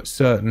who put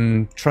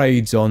certain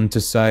trades on to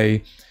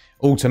say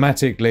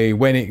automatically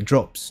when it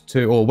drops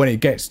to, or when it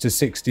gets to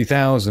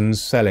 60,000,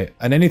 sell it.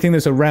 And anything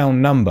that's a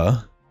round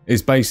number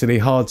is basically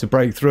hard to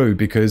break through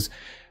because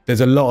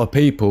there's a lot of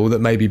people that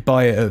maybe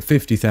buy it at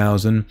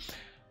 50,000.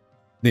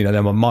 You know,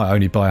 they might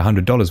only buy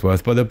 $100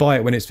 worth, but they'll buy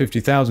it when it's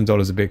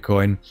 $50,000 a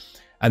Bitcoin,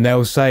 and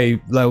they'll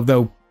say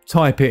they'll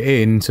type it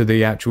into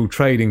the actual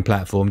trading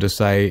platform to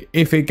say,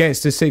 if it gets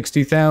to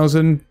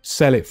 60,000,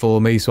 sell it for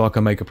me so I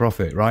can make a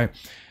profit, right?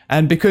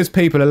 And because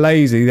people are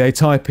lazy, they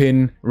type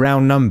in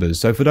round numbers.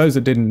 So for those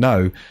that didn't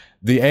know,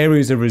 the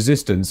areas of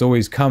resistance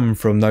always come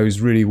from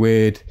those really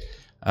weird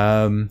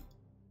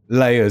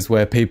layers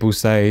where people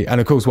say,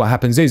 and of course what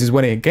happens is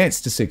when it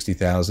gets to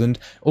 60,000,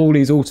 all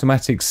these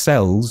automatic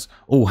sells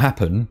all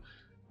happen,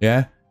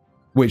 yeah,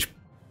 which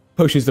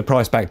pushes the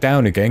price back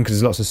down again because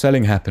there's lots of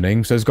selling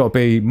happening. So there's got to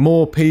be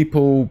more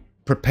people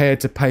prepared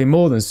to pay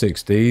more than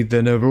 60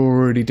 than have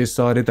already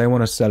decided they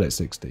want to sell at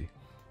 60,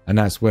 and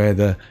that's where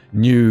the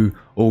new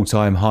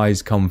all-time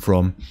highs come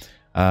from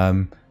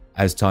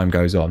as time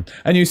goes on.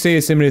 And you see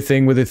a similar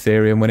thing with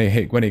Ethereum.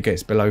 When it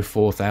gets below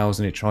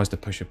 4,000, it tries to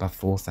push above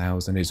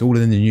 4,000. It's all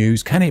in the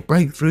news. Can it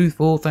break through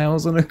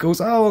 4,000? Of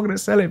course, oh, I'm going to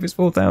sell it if it's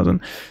 4,000.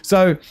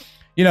 So,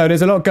 you know,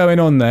 there's a lot going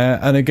on there.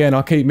 And again,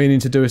 I keep meaning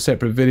to do a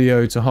separate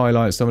video to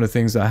highlight some of the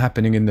things that are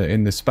happening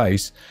in the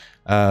space.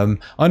 I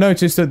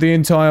noticed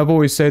that I've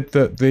always said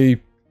that the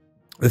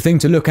thing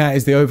to look at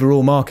is the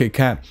overall market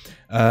cap.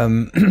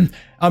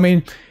 I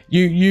mean,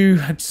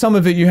 some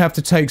of it you have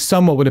to take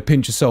somewhat with a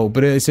pinch of salt,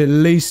 but it's at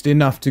least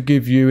enough to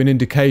give you an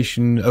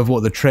indication of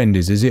what the trend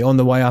is. Is it on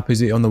the way up?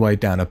 Is it on the way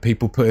down? Are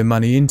people putting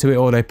money into it,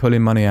 or are they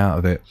pulling money out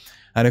of it?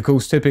 And of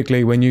course,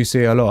 typically when you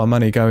see a lot of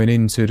money going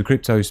into the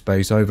crypto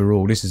space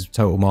overall, this is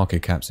total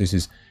market caps. This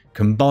is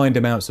combined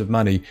amounts of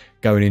money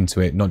going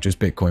into it, not just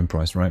Bitcoin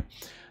price, right?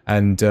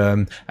 And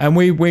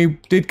we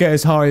did get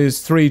as high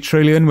as 3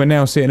 trillion. We're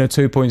now sitting at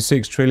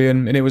 2.6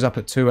 trillion, and it was up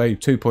at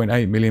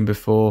 2.8 million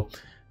before,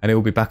 and it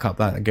will be back up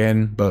that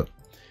again. But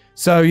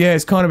So yeah,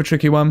 it's kind of a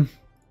tricky one.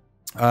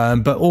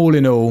 But all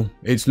in all,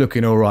 it's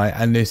looking all right.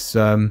 And this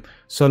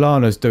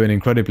Solana's doing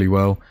incredibly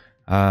well.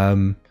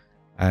 And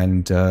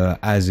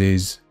as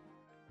is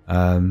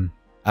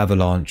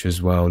Avalanche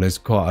as well. There's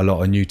quite a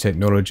lot of new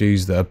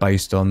technologies that are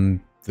based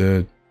on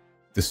the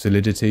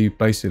Solidity,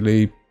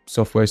 basically,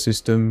 software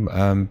system,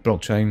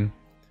 blockchain,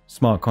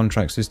 smart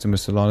contract system of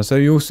Solana. So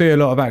you'll see a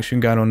lot of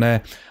action going on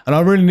there. And I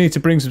really need to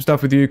bring some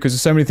stuff with you because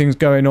there's so many things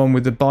going on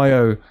with the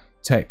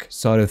biotech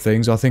side of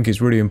things. I think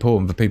it's really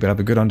important for people to have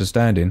a good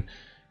understanding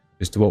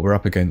as to what we're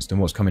up against and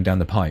what's coming down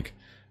the pike.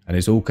 And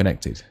it's all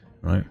connected,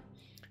 right?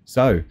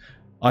 So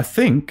I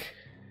think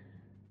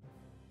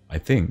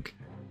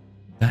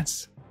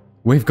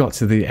we've got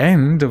to the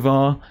end of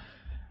our...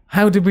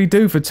 How did we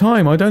do for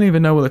time? I don't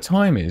even know what the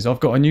time is. I've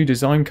got a new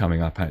design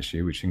coming up,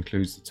 actually, which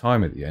includes the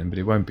time at the end, but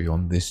it won't be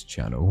on this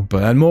channel.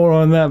 And more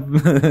on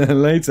that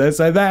later.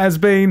 So that has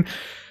been,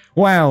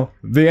 wow,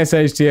 the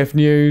SHTF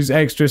news.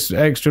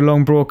 Extra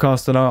long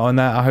broadcast tonight on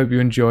that. I hope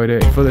you enjoyed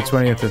it. For the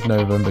 20th of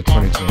November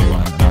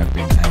 2021, and I've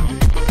been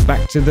Andy.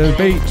 Back to the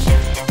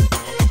beach.